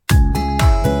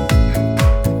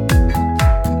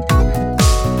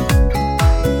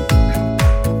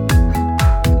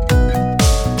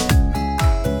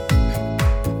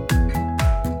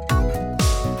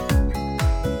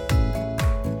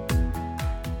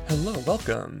Hello,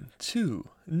 welcome to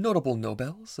Notable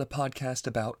Nobels, a podcast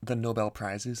about the Nobel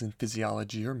Prizes in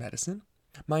physiology or medicine.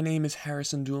 My name is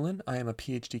Harrison Doolin. I am a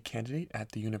PhD candidate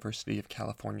at the University of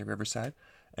California, Riverside,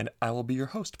 and I will be your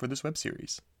host for this web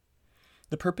series.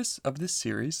 The purpose of this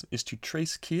series is to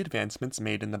trace key advancements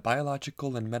made in the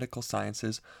biological and medical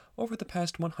sciences over the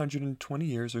past 120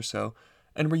 years or so,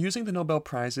 and we're using the Nobel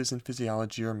Prizes in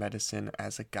physiology or medicine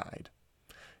as a guide.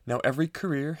 Now, every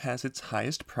career has its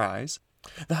highest prize.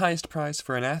 The highest prize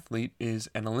for an athlete is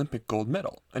an Olympic gold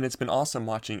medal, and it's been awesome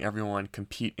watching everyone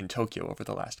compete in Tokyo over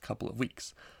the last couple of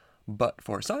weeks. But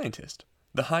for a scientist,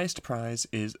 the highest prize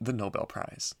is the Nobel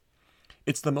Prize.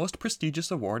 It's the most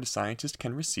prestigious award a scientist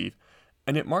can receive,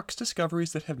 and it marks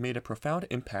discoveries that have made a profound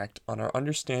impact on our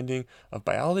understanding of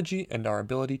biology and our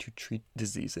ability to treat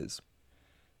diseases.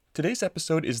 Today's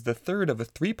episode is the third of a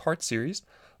three-part series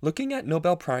looking at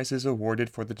Nobel Prizes awarded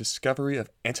for the discovery of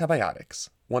antibiotics,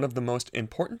 one of the most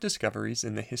important discoveries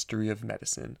in the history of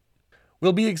medicine.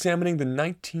 We'll be examining the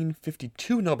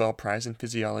 1952 Nobel Prize in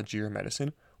Physiology or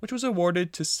Medicine, which was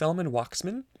awarded to Selman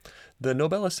Waksman. The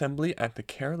Nobel Assembly at the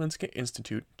Karolinska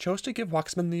Institute chose to give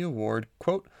Waksman the award,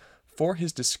 quote, for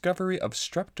his discovery of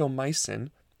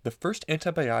streptomycin, the first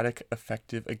antibiotic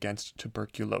effective against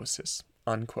tuberculosis,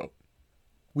 unquote.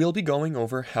 We'll be going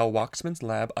over how Waksman's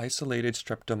lab isolated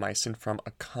streptomycin from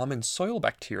a common soil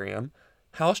bacterium,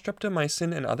 how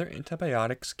streptomycin and other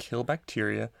antibiotics kill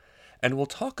bacteria, and we'll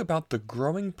talk about the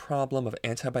growing problem of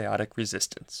antibiotic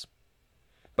resistance.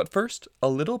 But first, a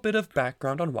little bit of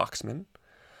background on Waksman.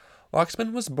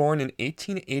 Waksman was born in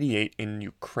 1888 in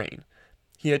Ukraine.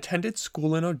 He attended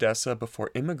school in Odessa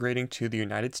before immigrating to the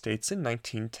United States in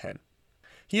 1910.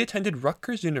 He attended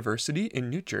Rutgers University in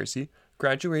New Jersey,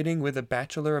 graduating with a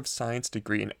Bachelor of Science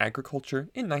degree in agriculture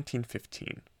in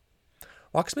 1915.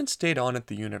 Waksman stayed on at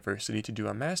the university to do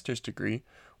a master's degree,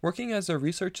 working as a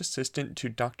research assistant to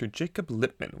Dr. Jacob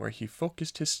Lippmann, where he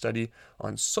focused his study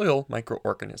on soil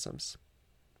microorganisms.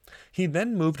 He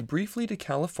then moved briefly to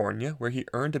California, where he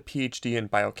earned a PhD in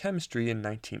biochemistry in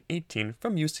 1918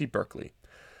 from UC Berkeley.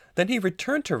 Then he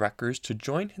returned to Rutgers to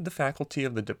join the faculty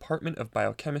of the Department of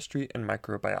Biochemistry and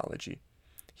Microbiology.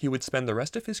 He would spend the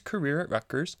rest of his career at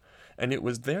Rutgers, and it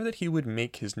was there that he would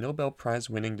make his Nobel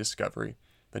Prize-winning discovery,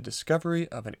 the discovery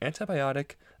of an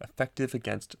antibiotic effective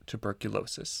against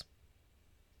tuberculosis.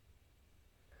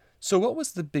 So what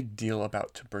was the big deal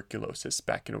about tuberculosis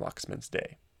back in Waksman's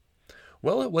day?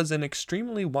 Well, it was an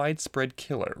extremely widespread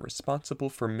killer responsible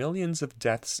for millions of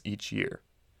deaths each year.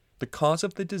 The cause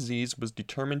of the disease was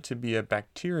determined to be a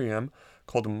bacterium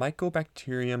called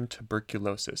Mycobacterium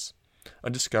tuberculosis, a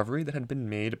discovery that had been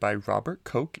made by Robert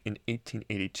Koch in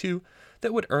 1882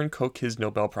 that would earn Koch his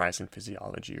Nobel Prize in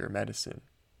Physiology or Medicine.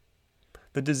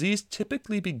 The disease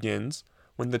typically begins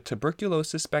when the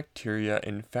tuberculosis bacteria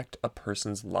infect a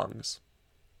person's lungs.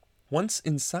 Once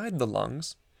inside the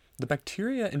lungs, the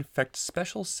bacteria infect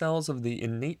special cells of the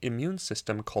innate immune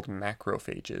system called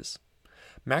macrophages.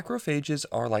 Macrophages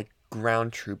are like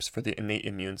ground troops for the innate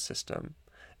immune system,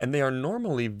 and they are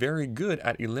normally very good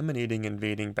at eliminating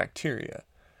invading bacteria.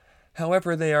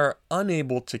 However, they are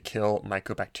unable to kill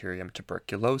Mycobacterium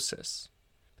tuberculosis.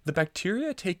 The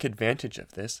bacteria take advantage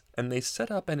of this, and they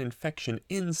set up an infection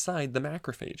inside the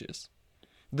macrophages.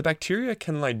 The bacteria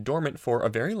can lie dormant for a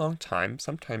very long time,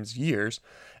 sometimes years,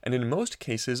 and in most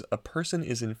cases, a person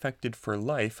is infected for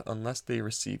life unless they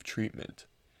receive treatment.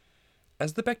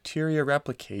 As the bacteria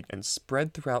replicate and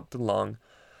spread throughout the lung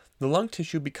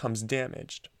tissue becomes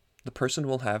damaged. The person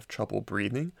will have trouble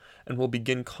breathing and will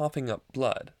begin coughing up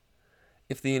blood.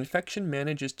 If the infection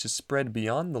manages to spread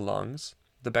beyond the lungs,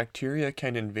 the bacteria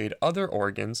can invade other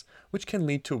organs, which can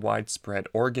lead to widespread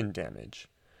organ damage.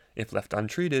 If left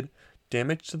untreated,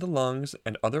 damage to the lungs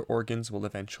and other organs will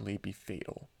eventually be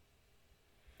fatal.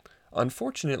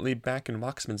 Unfortunately, back in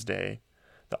Waksman's day,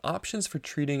 the options for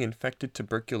treating infected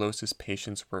tuberculosis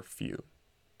patients were few.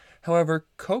 However,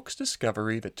 Koch's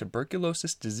discovery that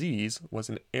tuberculosis disease was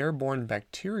an airborne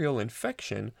bacterial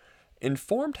infection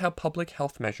informed how public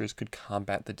health measures could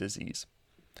combat the disease.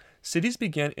 Cities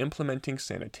began implementing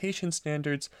sanitation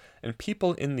standards, and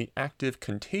people in the active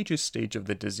contagious stage of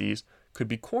the disease could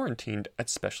be quarantined at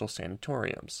special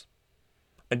sanatoriums.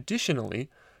 Additionally,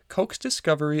 Koch's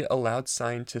discovery allowed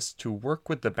scientists to work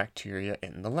with the bacteria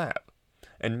in the lab,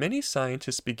 and many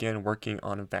scientists began working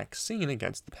on a vaccine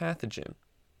against the pathogen.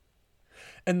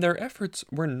 And their efforts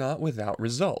were not without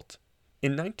result.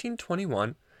 In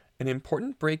 1921, an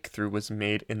important breakthrough was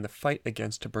made in the fight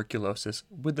against tuberculosis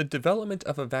with the development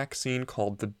of a vaccine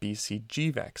called the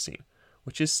BCG vaccine,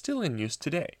 which is still in use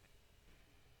today.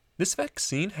 This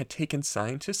vaccine had taken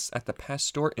scientists at the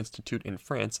Pasteur Institute in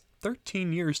France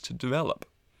 13 years to develop.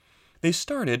 They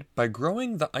started by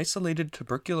growing the isolated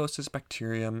tuberculosis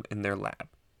bacterium in their lab.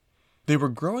 They were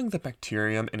growing the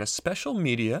bacterium in a special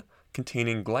media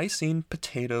containing glycine,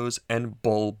 potatoes, and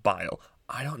bull bile.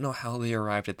 I don't know how they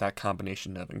arrived at that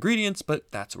combination of ingredients,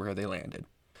 but that's where they landed.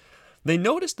 They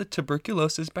noticed that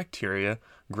tuberculosis bacteria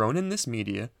grown in this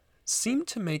media seemed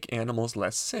to make animals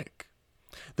less sick.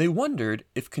 They wondered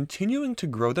if continuing to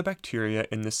grow the bacteria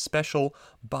in this special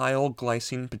bile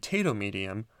glycine potato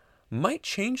medium might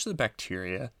change the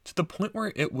bacteria to the point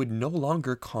where it would no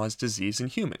longer cause disease in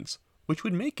humans, which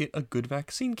would make it a good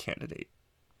vaccine candidate.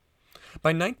 By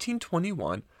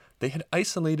 1921, they had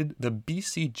isolated the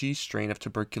BCG strain of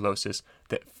tuberculosis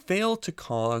that failed to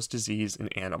cause disease in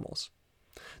animals.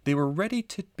 They were ready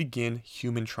to begin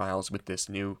human trials with this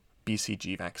new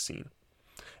BCG vaccine.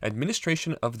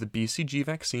 Administration of the BCG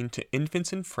vaccine to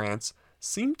infants in France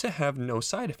seemed to have no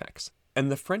side effects,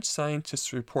 and the French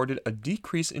scientists reported a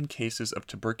decrease in cases of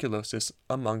tuberculosis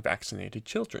among vaccinated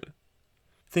children.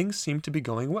 Things seemed to be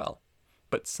going well,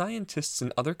 but scientists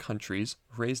in other countries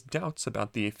raised doubts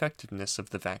about the effectiveness of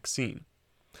the vaccine.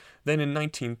 Then in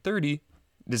 1930,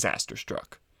 disaster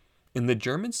struck. In the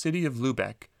German city of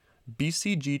Lübeck,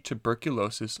 BCG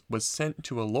tuberculosis was sent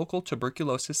to a local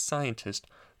tuberculosis scientist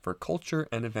for culture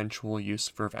and eventual use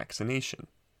for vaccination.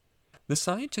 The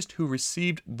scientist who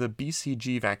received the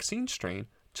BCG vaccine strain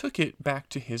took it back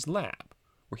to his lab,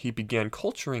 where he began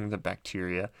culturing the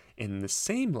bacteria in the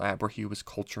same lab where he was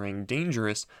culturing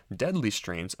dangerous, deadly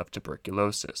strains of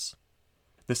tuberculosis.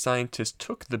 The scientist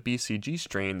took the BCG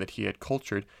strain that he had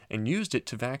cultured and used it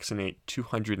to vaccinate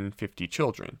 250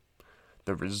 children.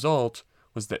 The result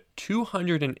was that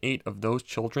 208 of those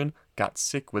children got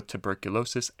sick with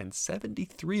tuberculosis and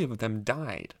 73 of them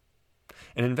died.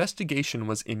 An investigation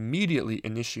was immediately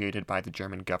initiated by the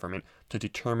German government to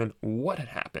determine what had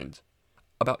happened.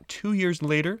 About 2 years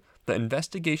later, the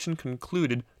investigation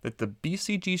concluded that the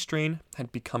BCG strain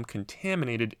had become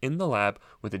contaminated in the lab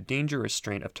with a dangerous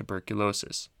strain of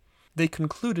tuberculosis. They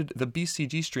concluded the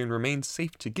BCG strain remained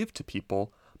safe to give to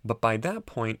people, but by that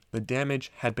point, the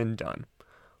damage had been done.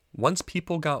 Once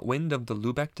people got wind of the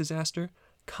Lübeck disaster,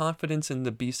 confidence in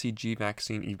the BCG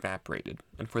vaccine evaporated,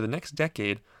 and for the next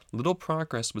decade, little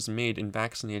progress was made in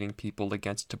vaccinating people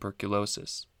against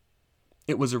tuberculosis.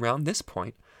 It was around this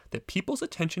point that people's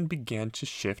attention began to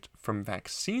shift from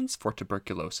vaccines for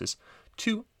tuberculosis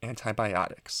to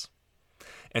antibiotics.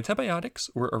 Antibiotics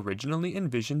were originally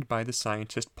envisioned by the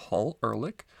scientist Paul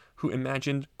Ehrlich, who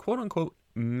imagined quote-unquote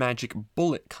magic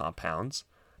bullet compounds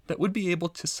that would be able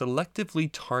to selectively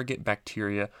target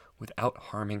bacteria without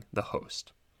harming the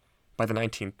host. By the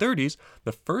 1930s,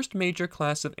 the first major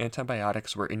class of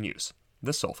antibiotics were in use,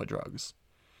 the sulfa drugs.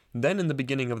 Then in the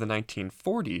beginning of the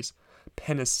 1940s,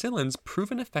 penicillin's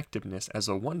proven effectiveness as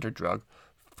a wonder drug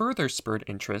further spurred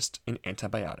interest in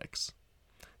antibiotics.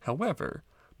 However,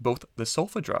 both the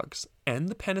sulfa drugs and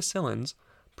the penicillins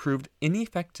proved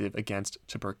ineffective against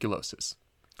tuberculosis.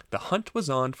 The hunt was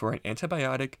on for an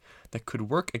antibiotic that could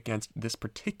work against this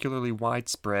particularly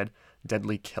widespread,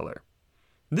 deadly killer.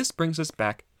 This brings us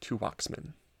back to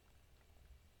Waksman.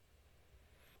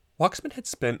 Waksman had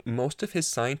spent most of his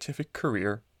scientific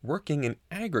career working in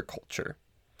agriculture.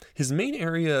 His main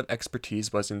area of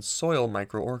expertise was in soil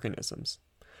microorganisms.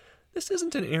 This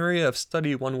isn't an area of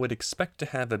study one would expect to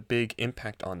have a big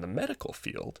impact on the medical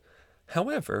field.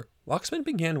 However, Waksman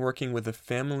began working with a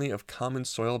family of common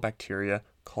soil bacteria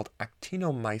called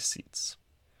actinomycetes.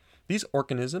 These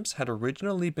organisms had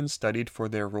originally been studied for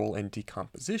their role in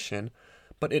decomposition,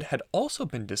 but it had also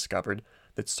been discovered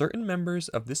that certain members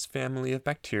of this family of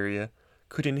bacteria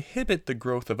could inhibit the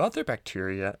growth of other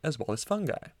bacteria as well as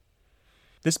fungi.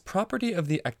 This property of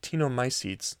the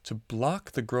actinomycetes to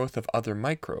block the growth of other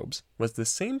microbes was the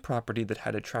same property that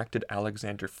had attracted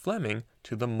Alexander Fleming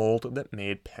to the mold that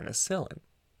made penicillin.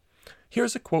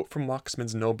 Here's a quote from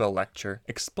Waksman's Nobel lecture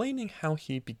explaining how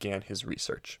he began his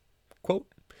research. Quote,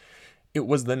 "It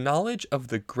was the knowledge of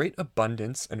the great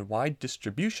abundance and wide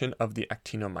distribution of the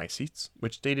actinomycetes,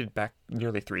 which dated back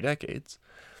nearly 3 decades,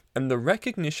 and the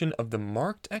recognition of the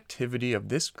marked activity of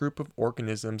this group of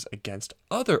organisms against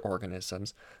other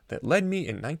organisms that led me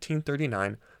in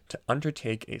 1939 to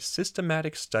undertake a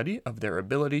systematic study of their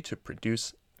ability to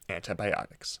produce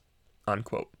antibiotics."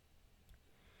 Unquote.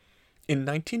 In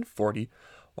 1940,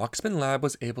 Waksman Lab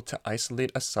was able to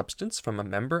isolate a substance from a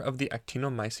member of the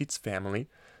actinomycetes family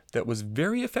that was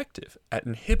very effective at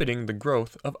inhibiting the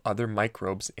growth of other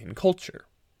microbes in culture.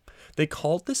 They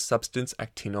called this substance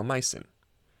actinomycin.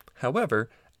 However,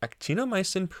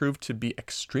 actinomycin proved to be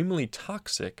extremely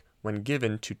toxic when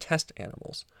given to test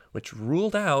animals, which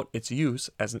ruled out its use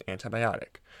as an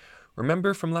antibiotic.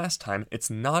 Remember from last time, it's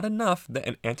not enough that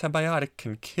an antibiotic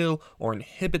can kill or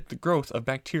inhibit the growth of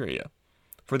bacteria.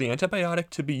 For the antibiotic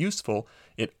to be useful,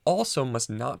 it also must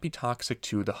not be toxic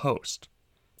to the host.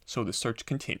 So the search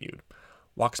continued.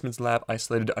 Waxman's lab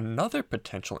isolated another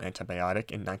potential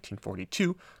antibiotic in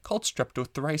 1942 called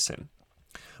streptothricin,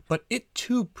 but it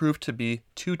too proved to be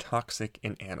too toxic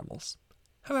in animals.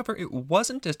 However, it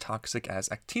wasn't as toxic as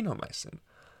actinomycin,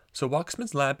 so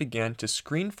Waxman's lab began to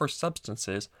screen for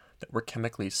substances that were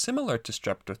chemically similar to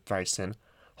streptothricin,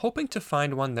 hoping to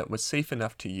find one that was safe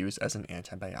enough to use as an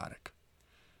antibiotic.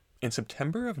 In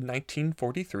September of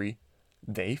 1943,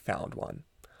 they found one.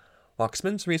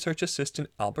 Waxman's research assistant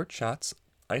Albert Schatz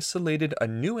isolated a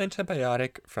new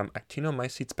antibiotic from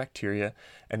Actinomycetes bacteria,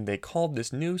 and they called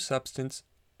this new substance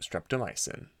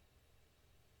streptomycin.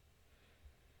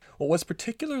 What was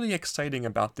particularly exciting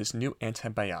about this new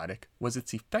antibiotic was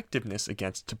its effectiveness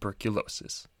against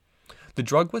tuberculosis. The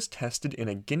drug was tested in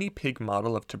a guinea pig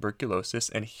model of tuberculosis,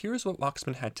 and here's what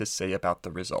Waxman had to say about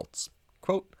the results.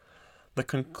 Quote, "The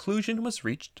conclusion was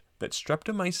reached that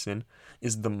streptomycin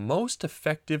is the most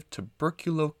effective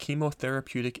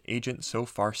tuberculochemotherapeutic agent so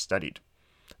far studied.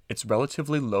 Its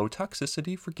relatively low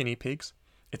toxicity for guinea pigs,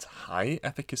 its high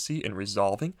efficacy in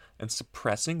resolving and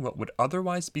suppressing what would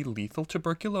otherwise be lethal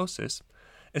tuberculosis,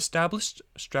 established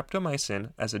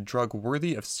streptomycin as a drug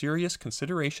worthy of serious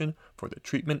consideration for the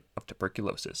treatment of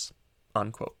tuberculosis."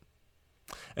 Unquote.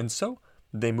 And so,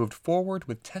 they moved forward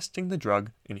with testing the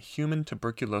drug in human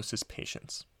tuberculosis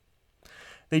patients.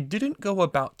 They didn't go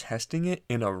about testing it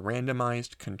in a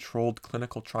randomized, controlled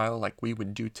clinical trial like we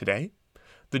would do today.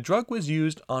 The drug was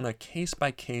used on a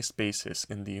case-by-case basis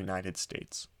in the United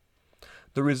States.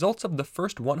 The results of the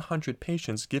first 100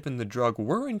 patients given the drug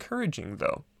were encouraging,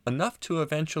 though, enough to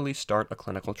eventually start a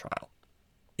clinical trial.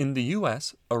 In the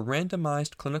U.S., a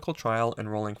randomized clinical trial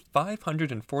enrolling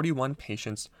 541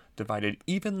 patients divided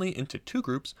evenly into two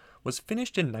groups was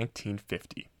finished in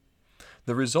 1950.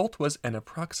 The result was an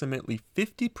approximately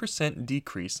 50%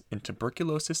 decrease in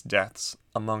tuberculosis deaths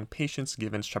among patients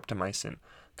given streptomycin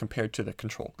compared to the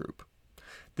control group.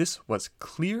 This was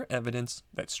clear evidence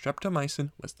that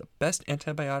streptomycin was the best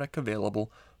antibiotic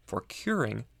available for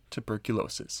curing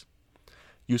tuberculosis.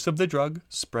 Use of the drug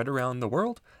spread around the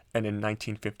world, and in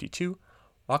 1952,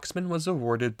 Waxman was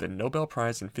awarded the Nobel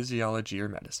Prize in Physiology or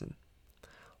Medicine.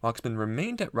 Waxman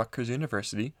remained at Rutgers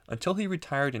University until he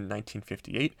retired in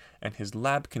 1958, and his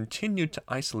lab continued to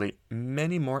isolate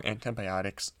many more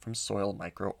antibiotics from soil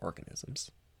microorganisms.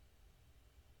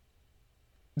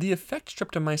 The effect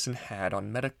streptomycin had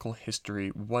on medical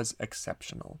history was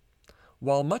exceptional.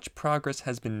 While much progress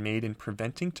has been made in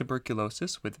preventing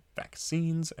tuberculosis with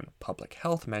vaccines and public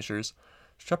health measures,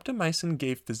 streptomycin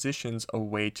gave physicians a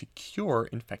way to cure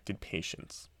infected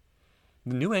patients.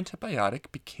 The new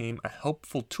antibiotic became a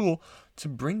helpful tool to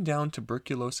bring down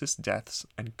tuberculosis deaths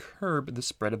and curb the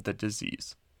spread of the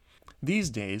disease. These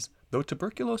days, though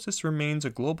tuberculosis remains a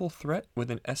global threat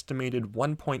with an estimated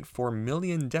 1.4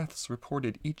 million deaths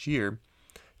reported each year,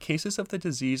 cases of the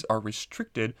disease are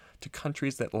restricted to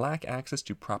countries that lack access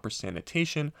to proper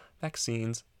sanitation,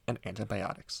 vaccines, and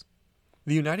antibiotics.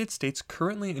 The United States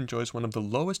currently enjoys one of the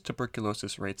lowest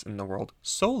tuberculosis rates in the world,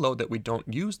 so low that we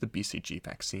don't use the BCG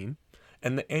vaccine,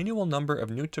 and the annual number of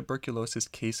new tuberculosis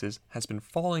cases has been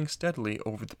falling steadily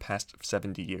over the past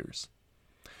 70 years.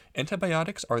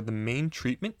 Antibiotics are the main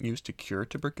treatment used to cure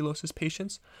tuberculosis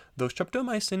patients, though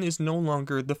streptomycin is no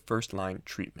longer the first-line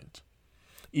treatment.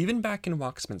 Even back in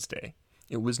Waxman's day,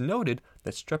 it was noted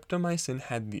that streptomycin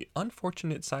had the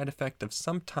unfortunate side effect of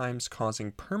sometimes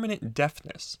causing permanent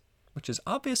deafness, which is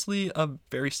obviously a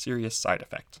very serious side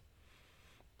effect.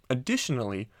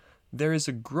 Additionally, there is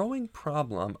a growing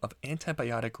problem of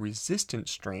antibiotic-resistant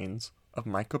strains of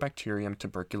Mycobacterium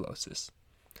tuberculosis.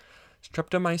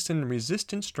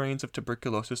 Streptomycin-resistant strains of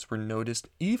tuberculosis were noticed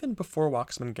even before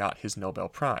Waxman got his Nobel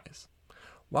Prize.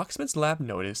 Waxman's lab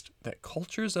noticed that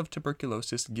cultures of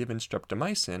tuberculosis given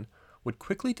streptomycin would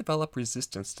quickly develop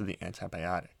resistance to the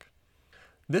antibiotic.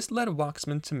 This led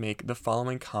Waxman to make the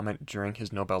following comment during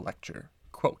his Nobel lecture,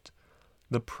 quote,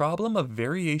 "The problem of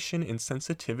variation in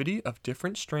sensitivity of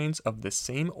different strains of the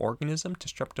same organism to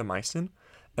streptomycin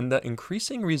and the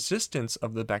increasing resistance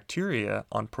of the bacteria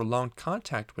on prolonged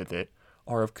contact with it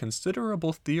are of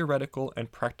considerable theoretical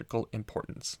and practical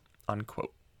importance."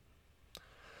 Unquote.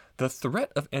 The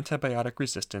threat of antibiotic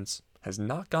resistance has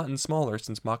not gotten smaller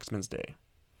since Waxman's day.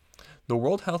 The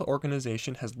World Health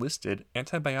Organization has listed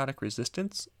antibiotic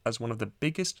resistance as one of the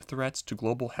biggest threats to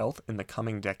global health in the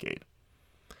coming decade.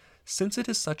 since it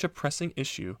is such a pressing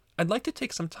issue, I'd like to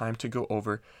take some time to go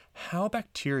over how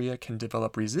bacteria can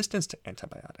develop resistance to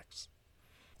antibiotics.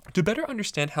 To better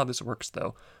understand how this works,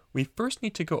 though, we first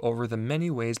need to go over the many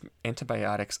ways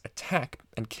antibiotics attack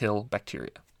and kill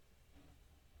bacteria.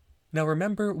 Now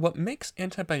remember, what makes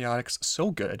antibiotics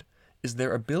so good is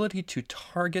their ability to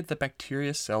target the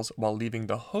bacteria cells while leaving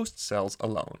the host cells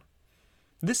alone.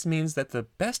 This means that the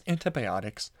best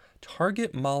antibiotics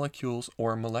target molecules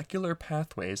or molecular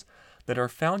pathways that are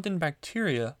found in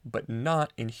bacteria but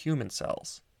not in human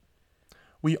cells.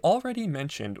 We already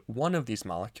mentioned one of these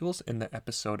molecules in the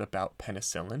episode about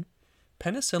penicillin.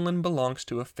 Penicillin belongs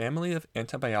to a family of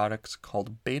antibiotics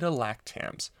called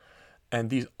beta-lactams,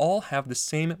 and these all have the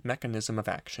same mechanism of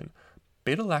action.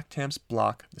 Beta-lactams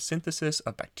block the synthesis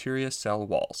of bacteria cell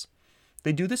walls.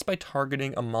 They do this by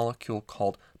targeting a molecule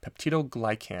called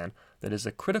peptidoglycan that is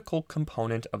a critical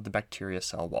component of the bacteria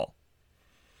cell wall.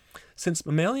 Since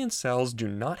mammalian cells do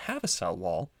not have a cell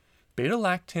wall,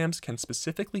 beta-lactams can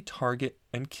specifically target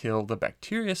and kill the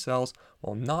bacteria cells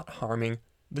while not harming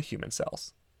the human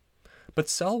cells. But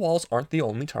cell walls aren't the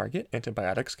only target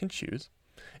antibiotics can choose.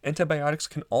 Antibiotics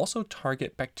can also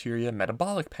target bacteria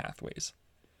metabolic pathways.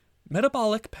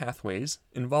 Metabolic pathways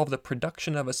involve the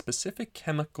production of a specific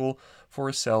chemical for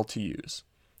a cell to use.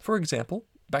 For example,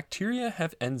 bacteria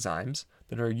have enzymes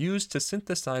that are used to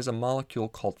synthesize a molecule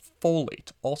called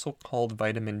folate, also called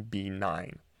vitamin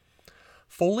B9.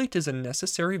 Folate is a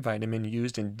necessary vitamin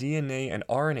used in DNA and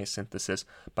RNA synthesis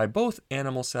by both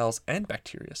animal cells and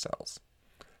bacteria cells.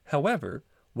 However,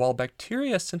 while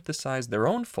bacteria synthesize their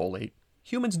own folate,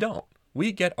 humans don't.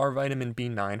 We get our vitamin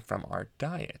B9 from our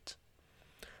diet.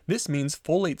 This means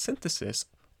folate synthesis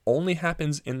only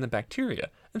happens in the bacteria,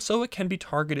 and so it can be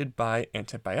targeted by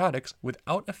antibiotics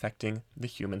without affecting the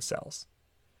human cells.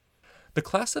 The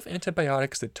class of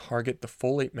antibiotics that target the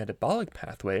folate metabolic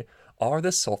pathway are the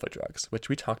sulfa drugs, which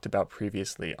we talked about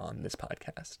previously on this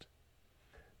podcast.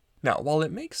 Now, while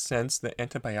it makes sense that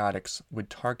antibiotics would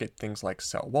target things like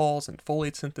cell walls and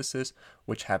folate synthesis,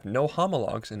 which have no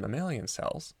homologs in mammalian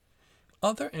cells,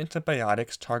 other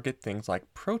antibiotics target things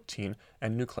like protein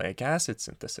and nucleic acid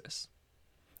synthesis.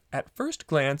 At first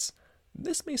glance,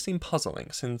 this may seem puzzling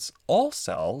since all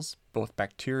cells, both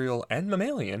bacterial and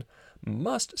mammalian,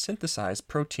 must synthesize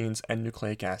proteins and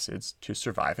nucleic acids to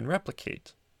survive and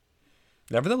replicate.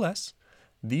 Nevertheless,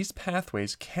 these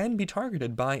pathways can be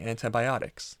targeted by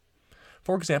antibiotics.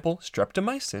 For example,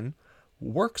 streptomycin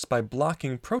works by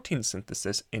blocking protein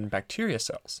synthesis in bacteria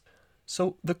cells.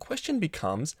 So the question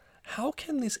becomes, how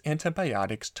can these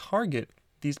antibiotics target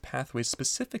these pathways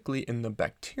specifically in the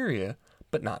bacteria,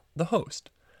 but not the host?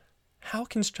 How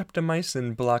can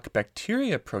streptomycin block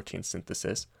bacteria protein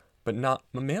synthesis, but not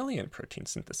mammalian protein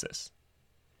synthesis?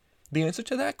 The answer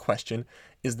to that question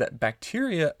is that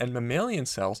bacteria and mammalian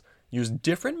cells use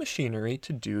different machinery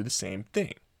to do the same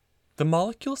thing. The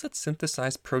molecules that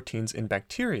synthesize proteins in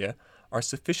bacteria are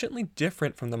sufficiently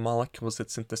different from the molecules that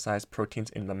synthesize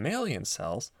proteins in mammalian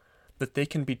cells that they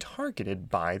can be targeted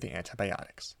by the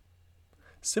antibiotics.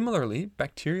 Similarly,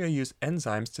 bacteria use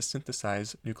enzymes to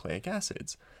synthesize nucleic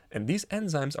acids, and these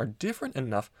enzymes are different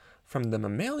enough from the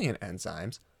mammalian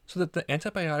enzymes so that the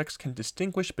antibiotics can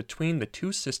distinguish between the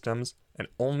two systems and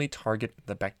only target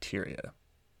the bacteria.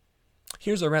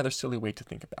 Here's a rather silly way to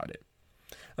think about it.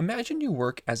 Imagine you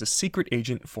work as a secret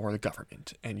agent for the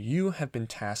government, and you have been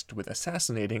tasked with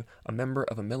assassinating a member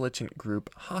of a militant group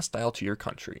hostile to your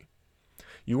country.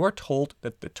 You are told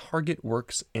that the target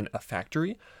works in a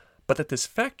factory, but that this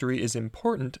factory is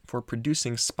important for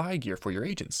producing spy gear for your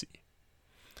agency.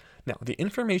 Now, the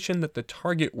information that the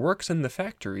target works in the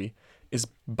factory is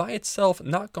by itself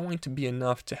not going to be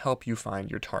enough to help you find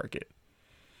your target.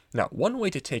 Now, one way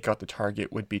to take out the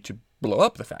target would be to blow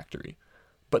up the factory.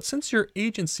 But since your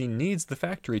agency needs the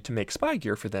factory to make spy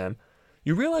gear for them,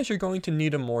 you realize you're going to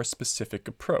need a more specific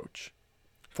approach.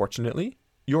 Fortunately,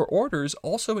 your orders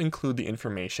also include the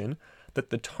information that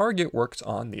the target works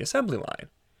on the assembly line.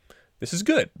 This is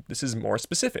good. This is more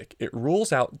specific. It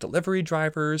rules out delivery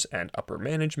drivers and upper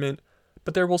management,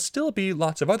 but there will still be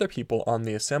lots of other people on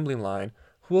the assembly line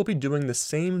who will be doing the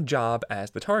same job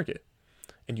as the target,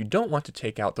 and you don't want to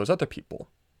take out those other people.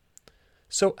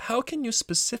 So how can you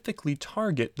specifically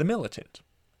target the militant?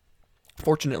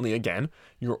 Fortunately, again,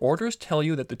 your orders tell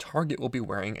you that the target will be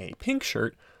wearing a pink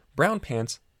shirt, brown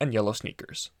pants, and yellow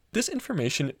sneakers. This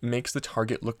information makes the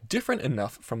target look different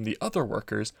enough from the other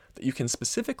workers that you can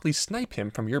specifically snipe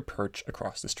him from your perch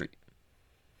across the street.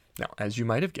 Now, as you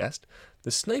might have guessed,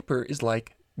 the sniper is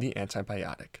like the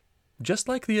antibiotic. Just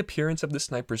like the appearance of the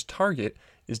sniper's target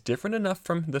is different enough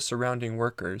from the surrounding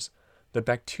workers, the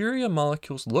bacteria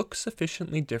molecules look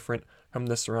sufficiently different from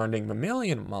the surrounding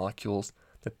mammalian molecules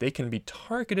that they can be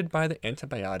targeted by the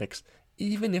antibiotics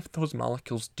even if those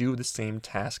molecules do the same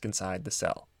task inside the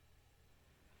cell.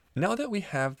 Now that we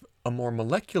have a more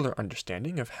molecular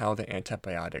understanding of how the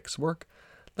antibiotics work,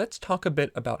 let's talk a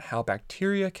bit about how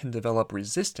bacteria can develop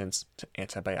resistance to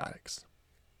antibiotics.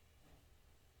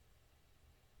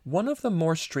 One of the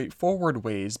more straightforward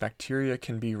ways bacteria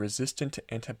can be resistant to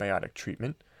antibiotic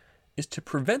treatment is to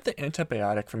prevent the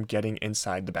antibiotic from getting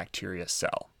inside the bacteria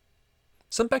cell.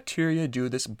 Some bacteria do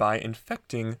this by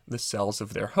infecting the cells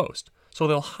of their host, so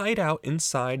they'll hide out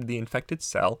inside the infected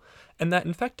cell, and that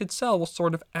infected cell will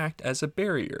sort of act as a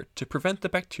barrier to prevent the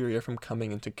bacteria from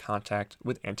coming into contact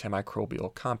with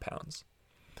antimicrobial compounds.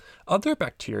 Other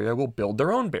bacteria will build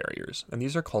their own barriers, and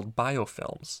these are called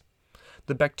biofilms.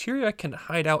 The bacteria can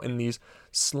hide out in these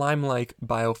slime-like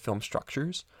biofilm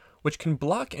structures, which can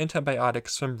block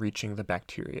antibiotics from reaching the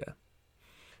bacteria.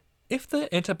 If the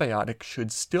antibiotic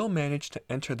should still manage to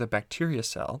enter the bacteria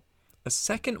cell, a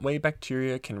second way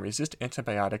bacteria can resist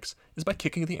antibiotics is by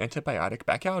kicking the antibiotic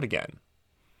back out again.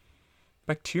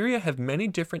 Bacteria have many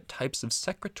different types of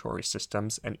secretory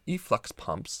systems and efflux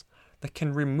pumps that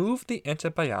can remove the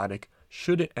antibiotic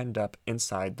should it end up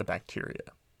inside the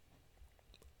bacteria.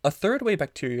 A third way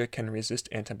bacteria can resist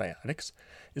antibiotics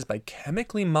is by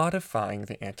chemically modifying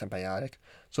the antibiotic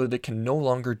so that it can no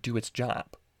longer do its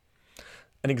job.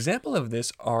 An example of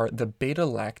this are the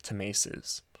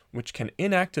beta-lactamases, which can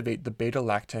inactivate the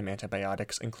beta-lactam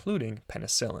antibiotics, including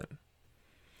penicillin.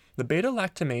 The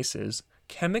beta-lactamases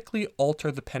chemically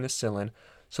alter the penicillin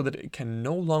so that it can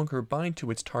no longer bind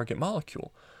to its target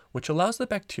molecule, which allows the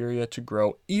bacteria to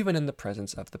grow even in the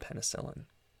presence of the penicillin.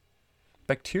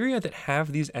 Bacteria that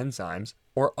have these enzymes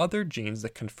or other genes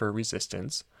that confer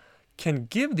resistance can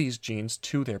give these genes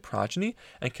to their progeny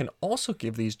and can also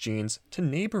give these genes to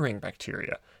neighboring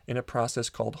bacteria in a process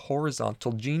called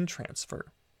horizontal gene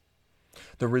transfer.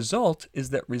 The result is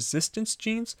that resistance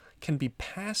genes can be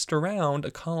passed around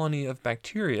a colony of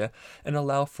bacteria and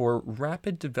allow for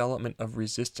rapid development of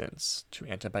resistance to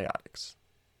antibiotics.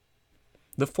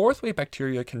 The fourth way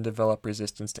bacteria can develop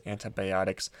resistance to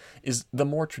antibiotics is the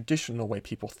more traditional way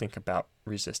people think about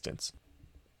resistance.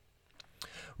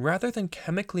 Rather than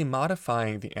chemically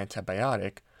modifying the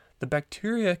antibiotic, the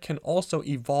bacteria can also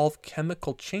evolve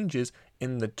chemical changes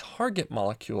in the target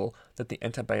molecule that the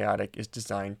antibiotic is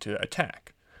designed to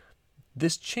attack.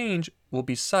 This change will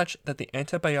be such that the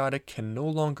antibiotic can no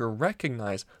longer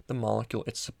recognize the molecule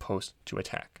it's supposed to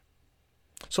attack.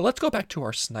 So let's go back to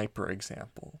our sniper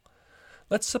example.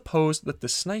 Let's suppose that the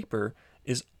sniper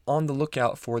is on the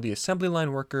lookout for the assembly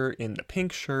line worker in the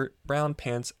pink shirt, brown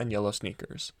pants, and yellow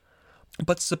sneakers.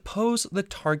 But suppose the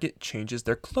target changes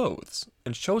their clothes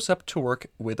and shows up to work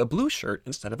with a blue shirt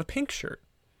instead of a pink shirt.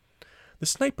 The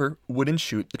sniper wouldn't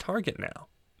shoot the target now.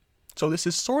 So this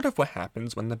is sort of what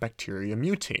happens when the bacteria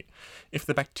mutate. If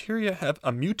the bacteria have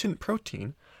a mutant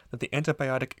protein that the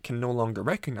antibiotic can no longer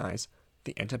recognize,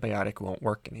 the antibiotic won't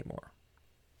work anymore.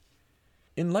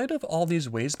 In light of all these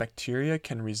ways bacteria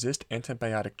can resist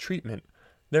antibiotic treatment,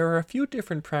 there are a few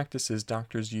different practices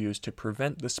doctors use to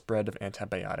prevent the spread of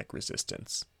antibiotic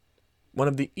resistance. One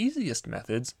of the easiest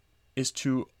methods is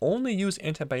to only use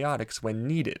antibiotics when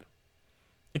needed.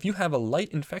 If you have a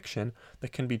light infection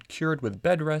that can be cured with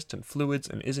bed rest and fluids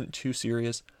and isn't too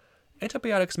serious,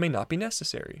 antibiotics may not be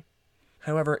necessary.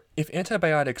 However, if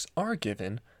antibiotics are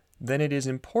given, then it is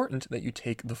important that you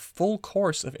take the full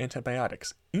course of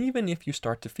antibiotics, even if you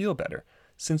start to feel better,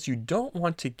 since you don't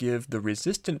want to give the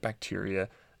resistant bacteria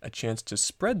a chance to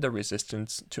spread the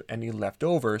resistance to any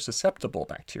leftover susceptible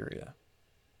bacteria.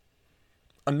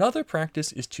 Another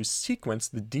practice is to sequence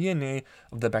the DNA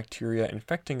of the bacteria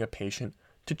infecting a patient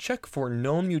to check for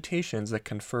known mutations that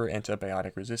confer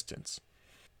antibiotic resistance.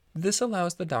 This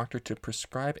allows the doctor to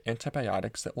prescribe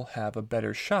antibiotics that will have a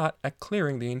better shot at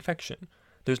clearing the infection.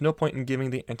 There's no point in giving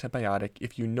the antibiotic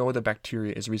if you know the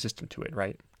bacteria is resistant to it,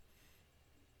 right?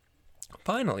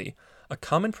 Finally, a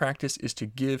common practice is to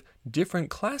give different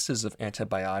classes of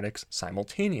antibiotics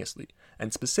simultaneously,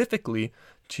 and specifically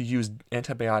to use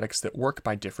antibiotics that work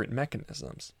by different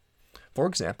mechanisms. For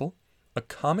example, a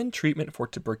common treatment for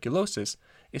tuberculosis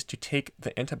is to take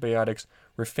the antibiotics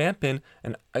rifampin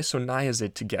and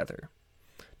isoniazid together.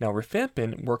 Now,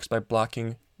 rifampin works by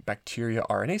blocking bacteria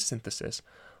RNA synthesis,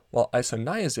 while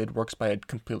isoniazid works by a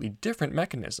completely different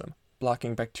mechanism,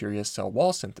 blocking bacteria's cell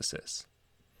wall synthesis.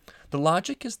 The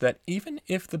logic is that even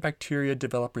if the bacteria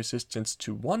develop resistance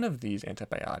to one of these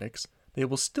antibiotics, they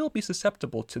will still be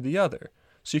susceptible to the other,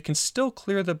 so you can still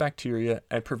clear the bacteria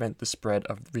and prevent the spread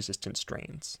of resistant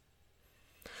strains.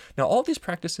 Now, all these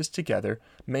practices together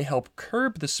may help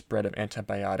curb the spread of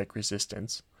antibiotic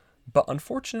resistance, but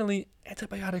unfortunately,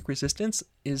 antibiotic resistance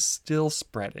is still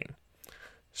spreading.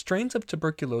 Strains of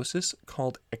tuberculosis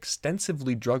called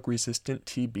extensively drug-resistant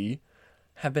TB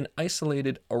have been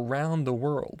isolated around the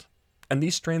world, and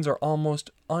these strains are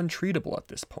almost untreatable at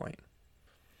this point.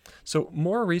 So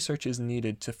more research is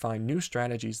needed to find new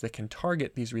strategies that can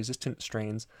target these resistant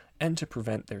strains and to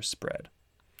prevent their spread.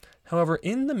 However,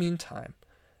 in the meantime,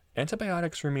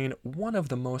 antibiotics remain one of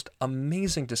the most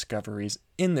amazing discoveries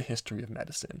in the history of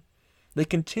medicine. They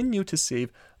continue to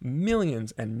save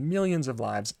millions and millions of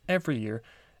lives every year,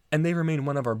 and they remain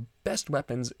one of our best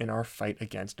weapons in our fight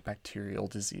against bacterial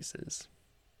diseases.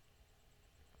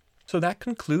 So that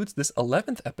concludes this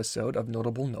 11th episode of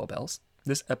Notable Nobels.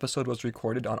 This episode was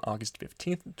recorded on August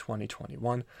 15th,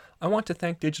 2021. I want to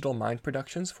thank Digital Mind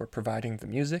Productions for providing the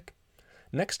music.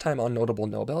 Next time on Notable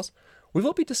Nobels, we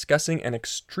will be discussing an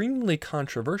extremely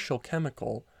controversial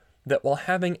chemical that, while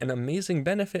having an amazing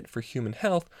benefit for human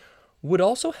health, would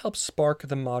also help spark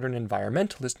the modern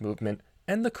environmentalist movement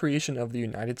and the creation of the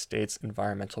United States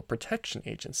Environmental Protection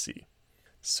Agency.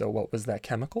 So what was that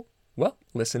chemical? Well,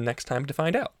 listen next time to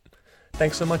find out.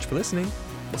 Thanks so much for listening.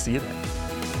 We'll see you then.